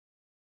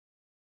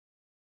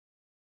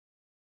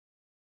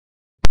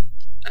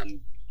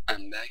I'm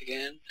I'm back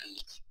again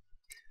and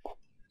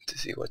to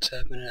see what's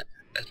happening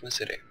at my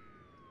city.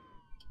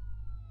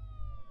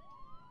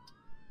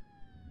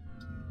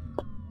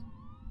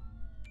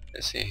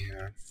 Let's see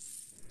here.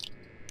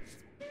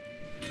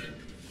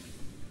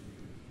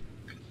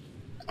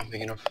 I'm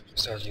thinking of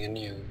starting a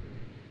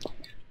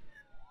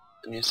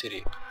new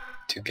city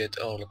to get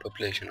all the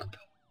population up,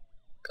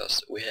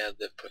 cause we have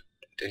the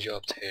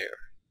jobs here,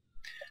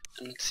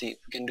 and let's see if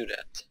we can do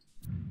that.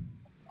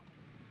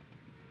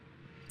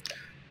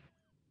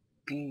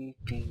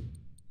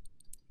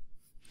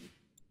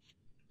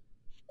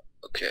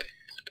 Okay,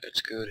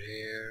 it's good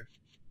here.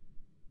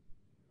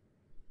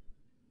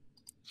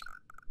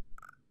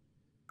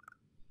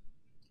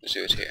 Let's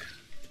do it here.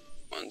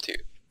 1, 2.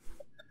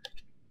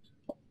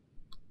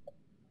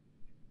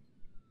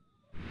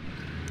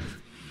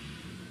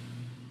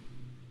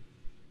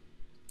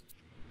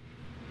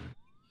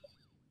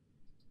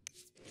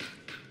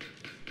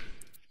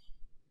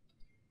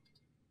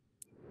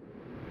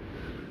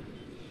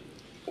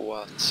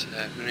 What's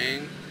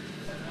happening?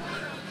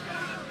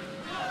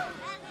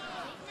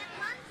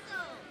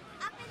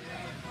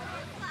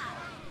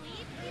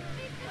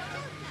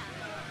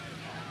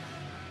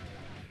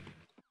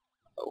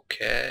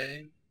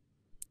 Okay.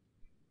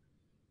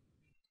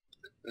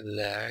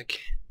 Lag.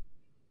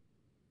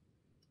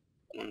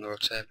 Wonder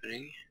what's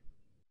happening.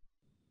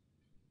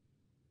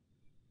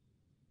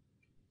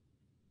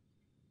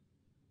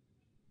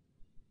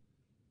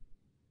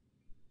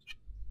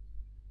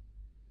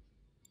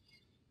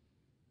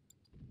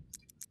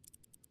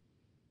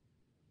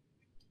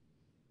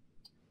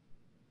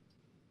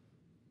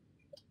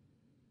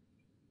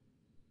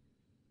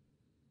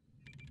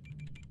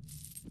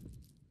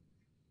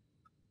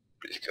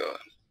 Please go.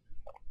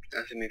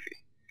 Nothing maybe.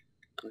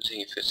 I'm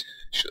seeing if it's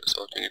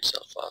sorting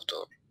itself out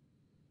or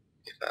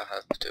if I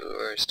have to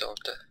restart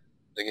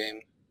the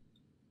game.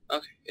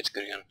 Okay, it's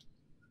good again.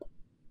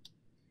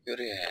 Good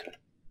again.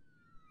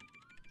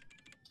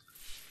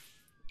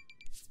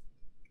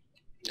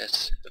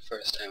 That's the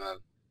first time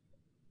I've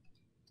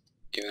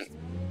even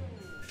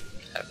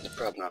had the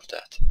problem of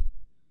that.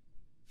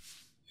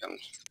 I'm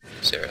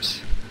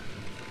serious.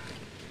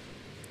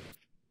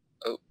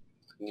 Oh,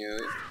 new.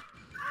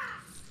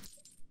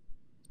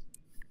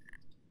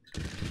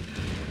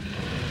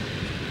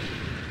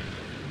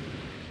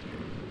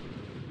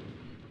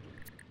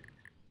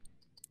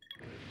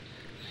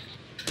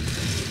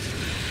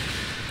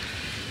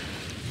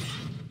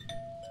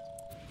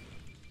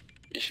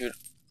 You should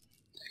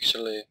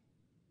actually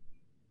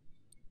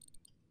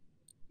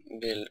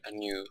build a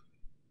new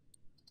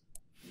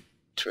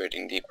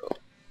trading depot.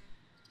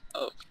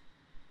 Oh.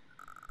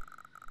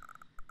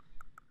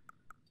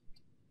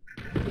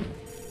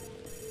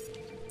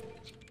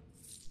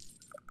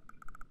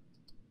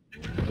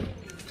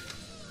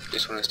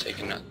 This one is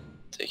taking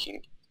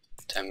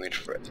time with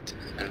freight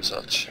and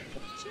such.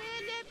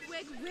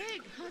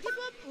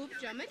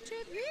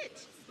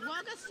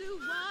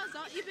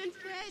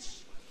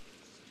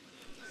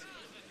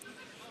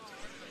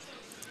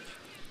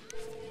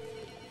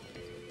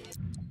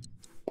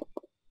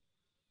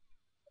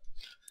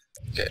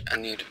 Okay, I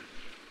need.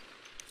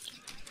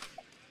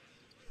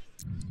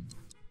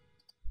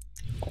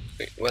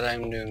 While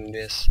I'm doing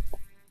this,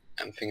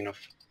 I'm thinking of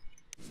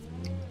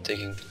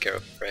taking care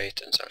of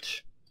freight and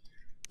such.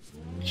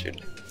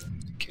 Should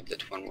keep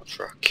that one more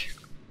truck.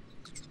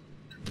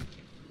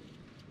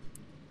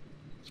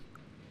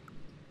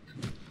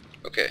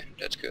 Okay,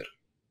 that's good.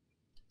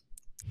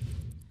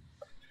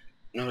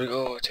 Now we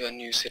go to a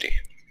new city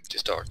to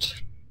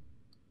start.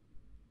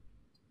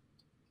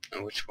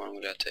 And which one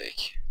will I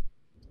take?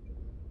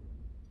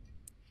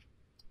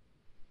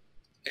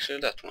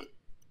 Actually that one.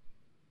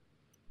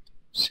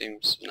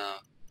 Seems now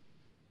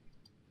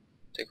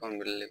take one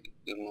with a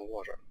little more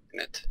water in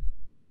it.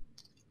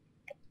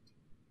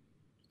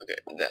 Okay,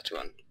 that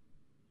one.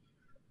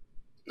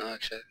 No,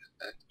 actually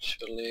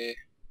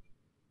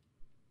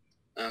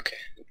okay,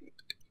 it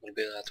will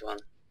be that one.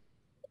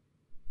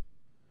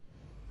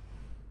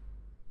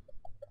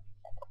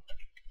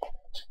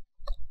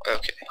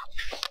 Okay.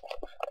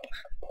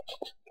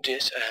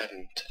 This I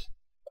haven't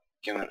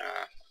given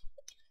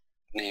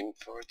a name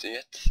for it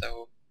yet,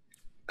 so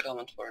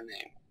comment for a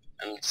name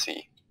and let's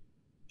see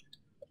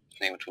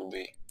what name it will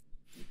be.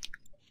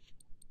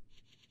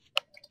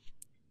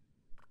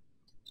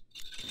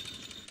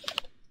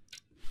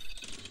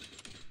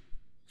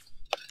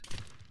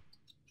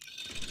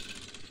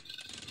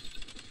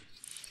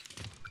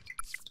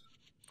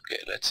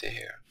 Okay, let's see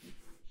here.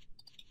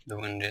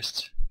 Doing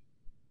this.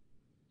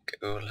 Okay,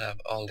 we will have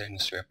all the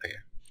industry up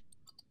here.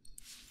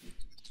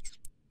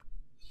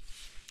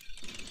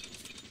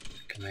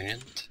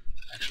 Convenient,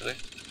 actually.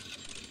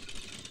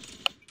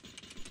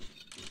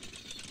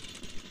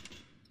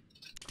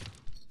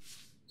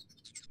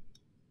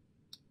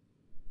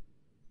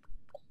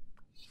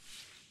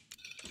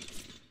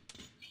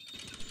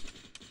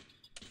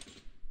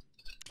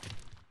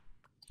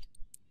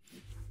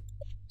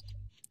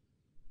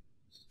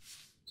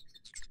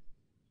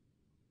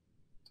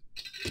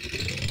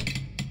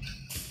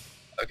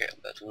 Okay,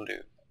 that will do.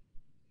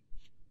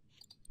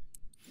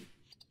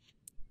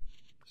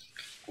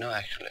 No,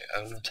 actually,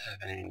 I will not have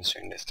any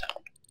industry in this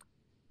town,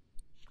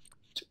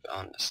 to be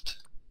honest.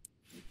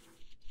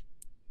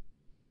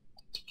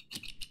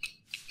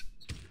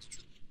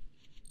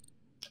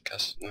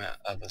 Because my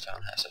other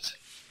town has it.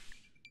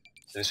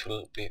 So this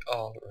will be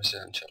all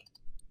residential.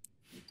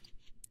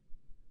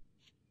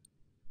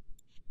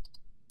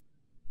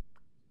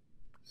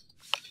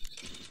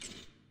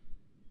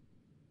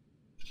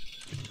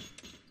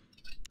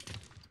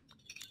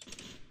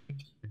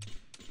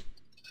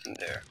 And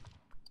there.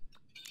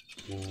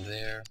 And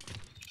there.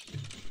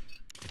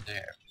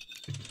 There.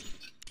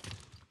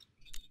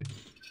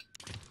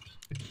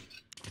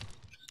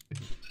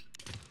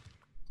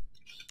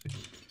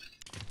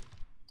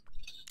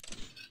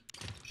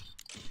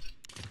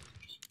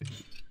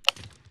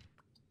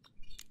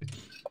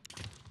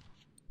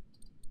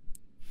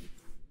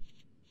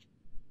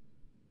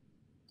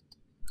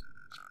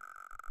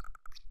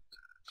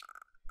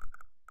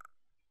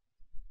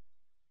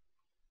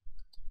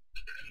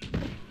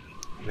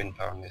 Wind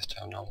power in this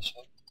town also.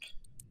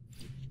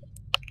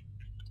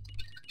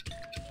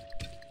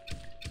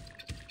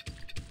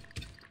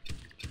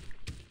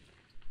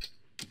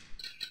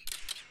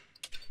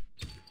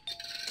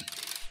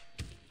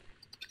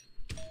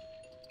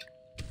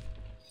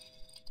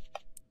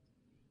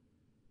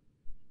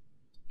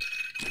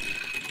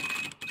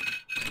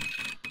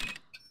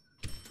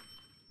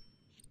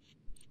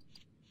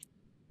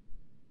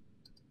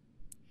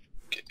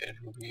 Okay, it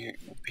will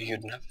be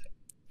good enough.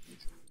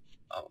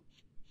 Oh,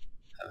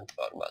 haven't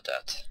thought about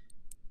that.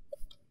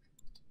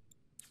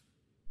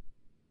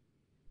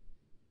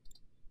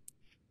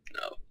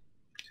 No,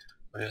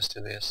 we'll just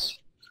do this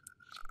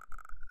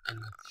and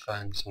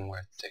find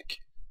somewhere to take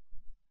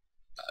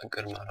a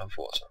good amount of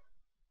water.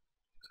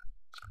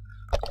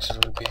 So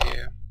it will be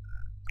here.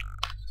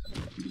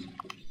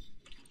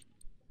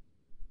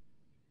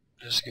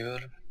 That's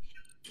good.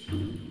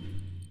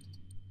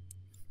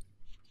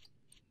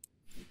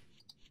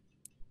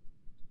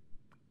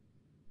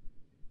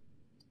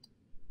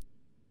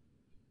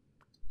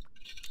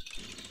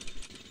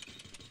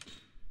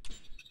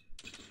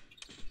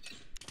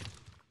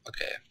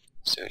 Okay,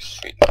 sewage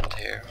treatment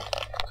here.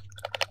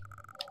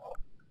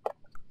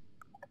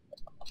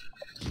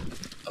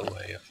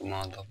 Away from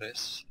all of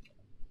this.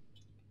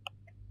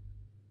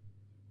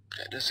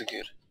 Okay, this is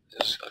good.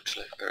 This is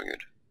actually very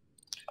good.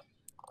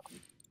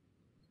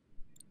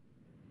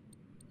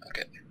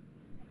 Okay.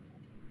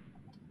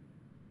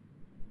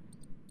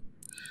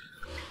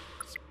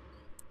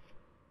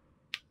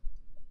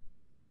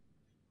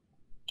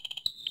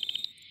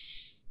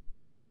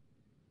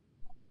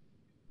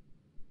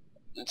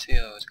 Let's see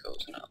how it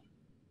goes now.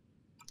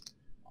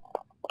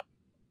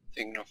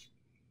 Thinking of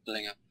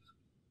filling up.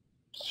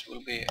 This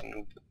will be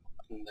in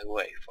the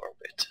way for a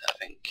bit, I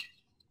think.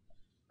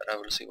 But I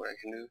will see what I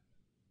can do.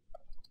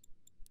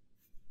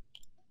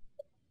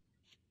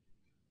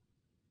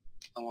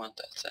 I want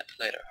that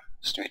later.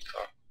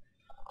 Streetcar.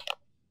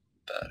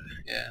 But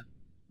yeah.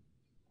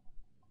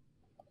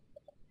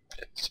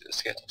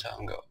 Let's get the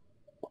town go.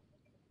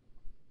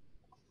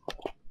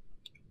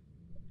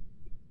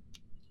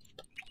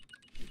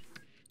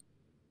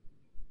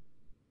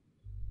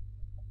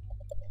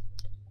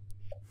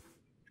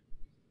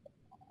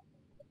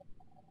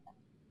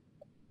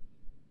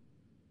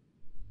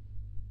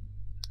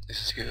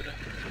 This is good.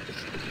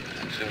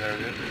 Actually very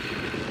good.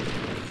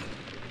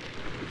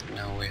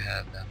 Now we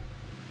have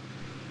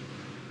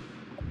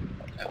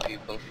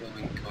people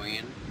going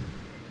in.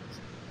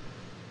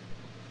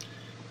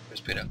 We'll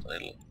speed up a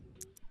little.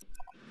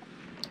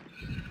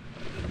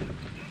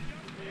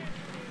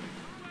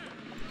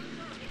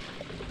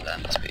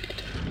 Land speed.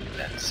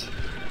 That's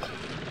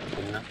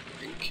good enough, I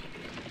think.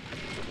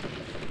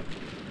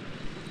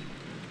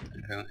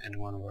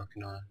 Anyone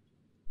working on it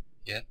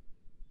yet?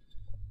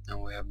 Now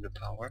we have the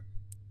power.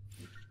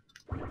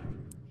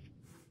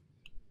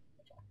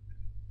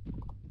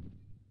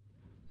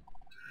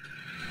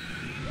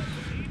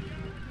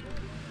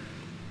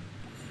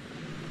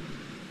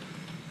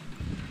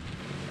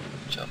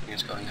 Shopping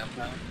is going up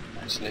now,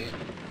 nicely.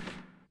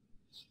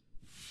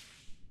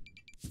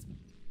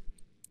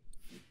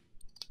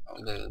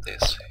 I'll build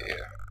this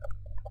here.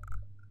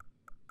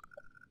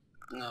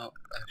 No,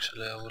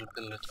 actually I will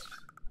build it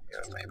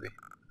here maybe.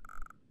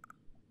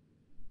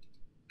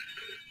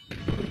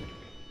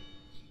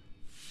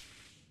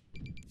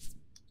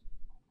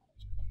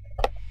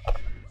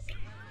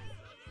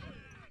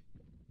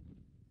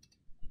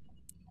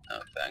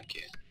 Oh, thank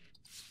you.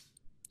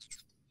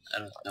 I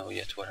don't know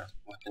yet what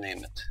to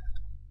name it.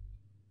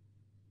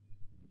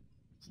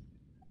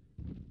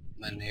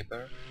 My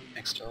neighbor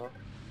next door.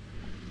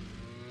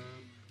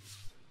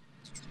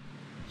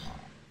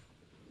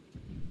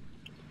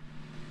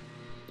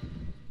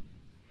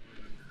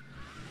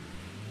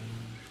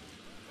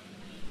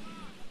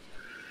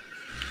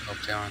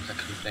 Hope they aren't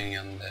complaining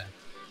on the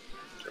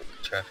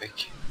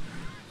traffic.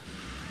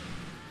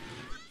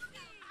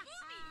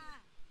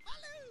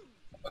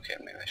 Okay,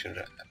 maybe I should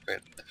upgrade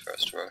the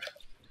first road.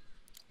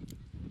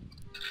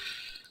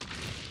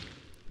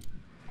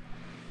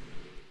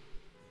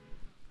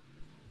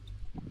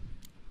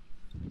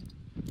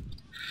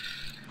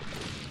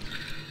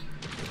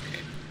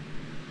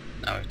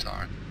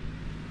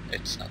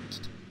 it's not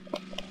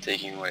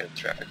taking away the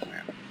traffic from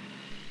here,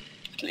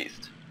 at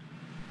least.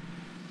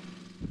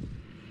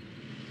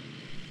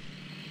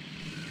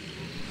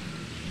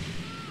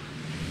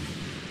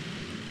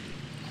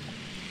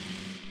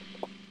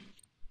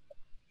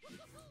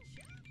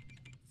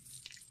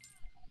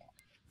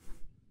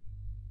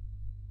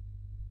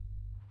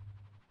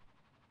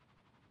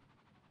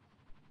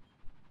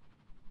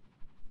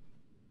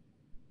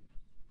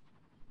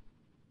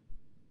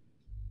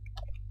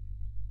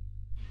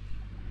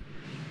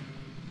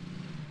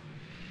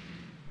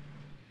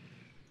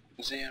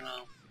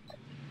 Zero.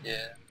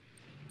 Yeah.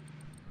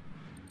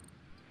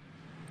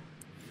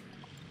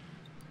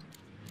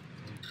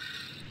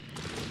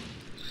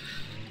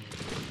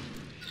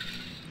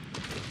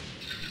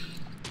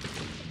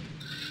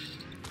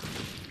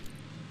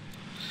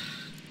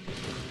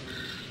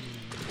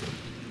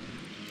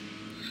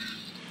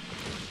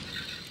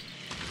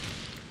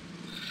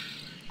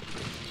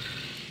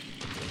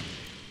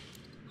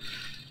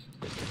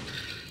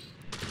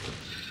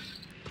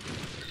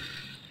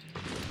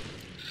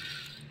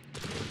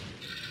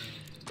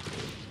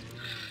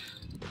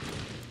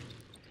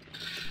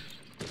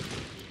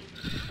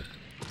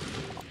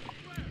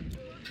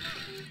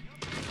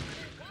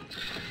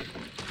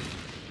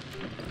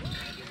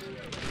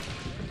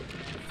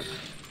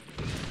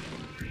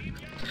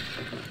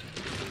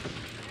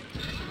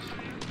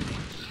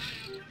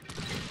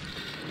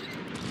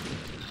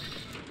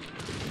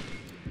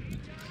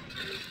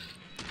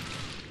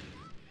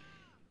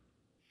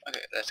 Okay,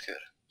 that's good.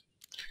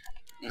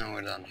 Now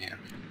we're done here.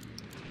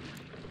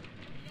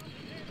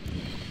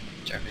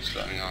 Traffic's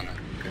slowing on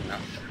good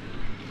enough.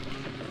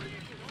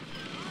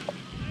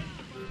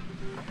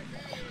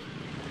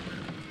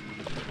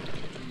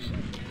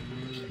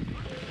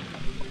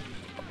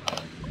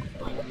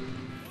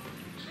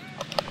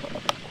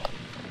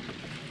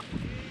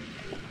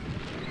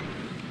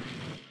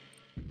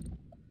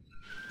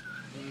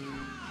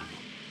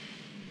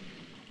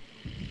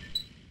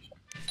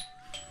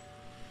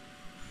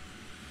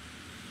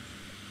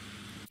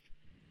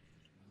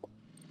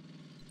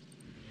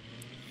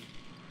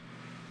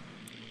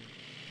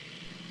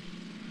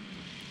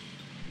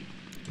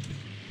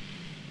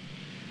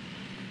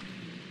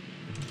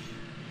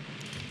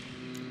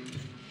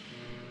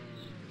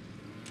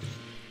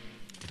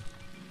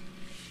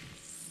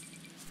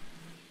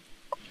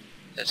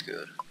 That's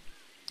good.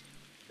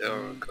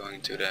 They're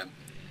going to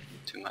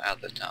my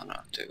other town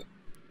now too.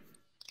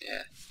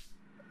 Yeah,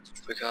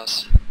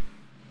 because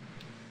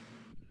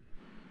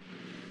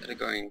they're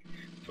going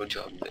for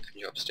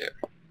jobs there.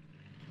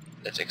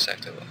 That's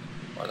exactly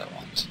what I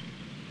want.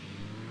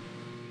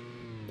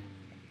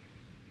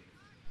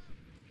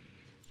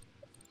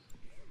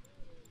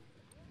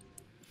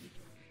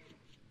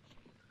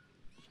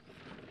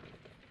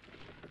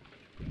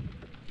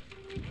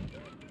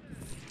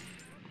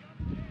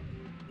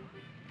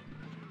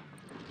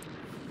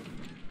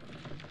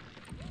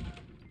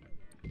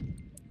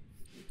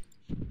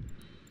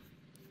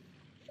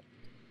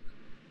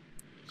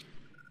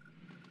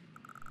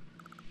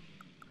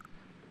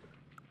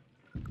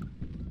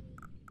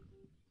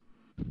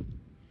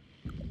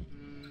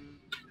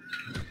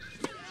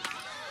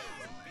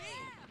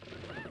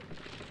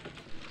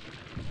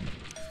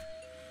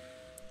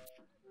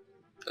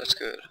 That's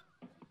good.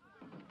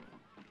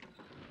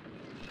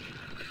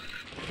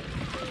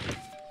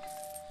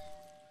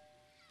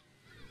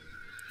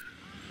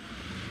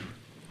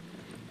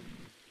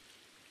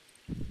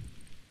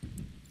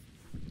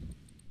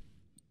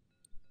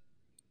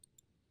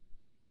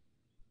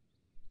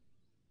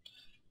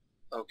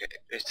 Okay,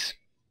 it's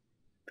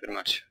pretty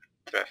much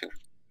traffic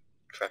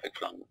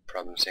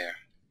problems here.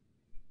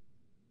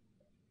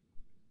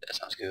 That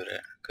sounds good.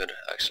 Good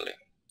actually.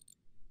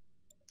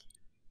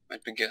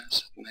 Might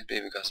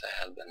be because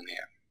I had them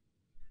here.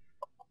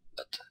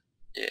 But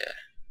yeah,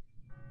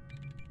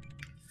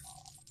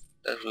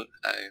 that will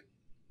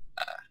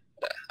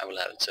I will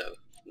have it so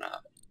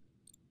now.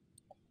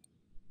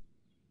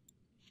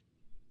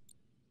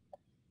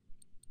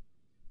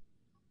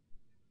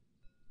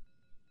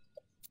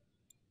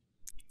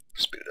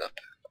 Speed up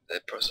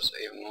the process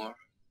even more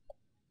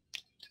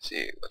to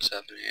see what's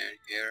happening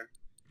here.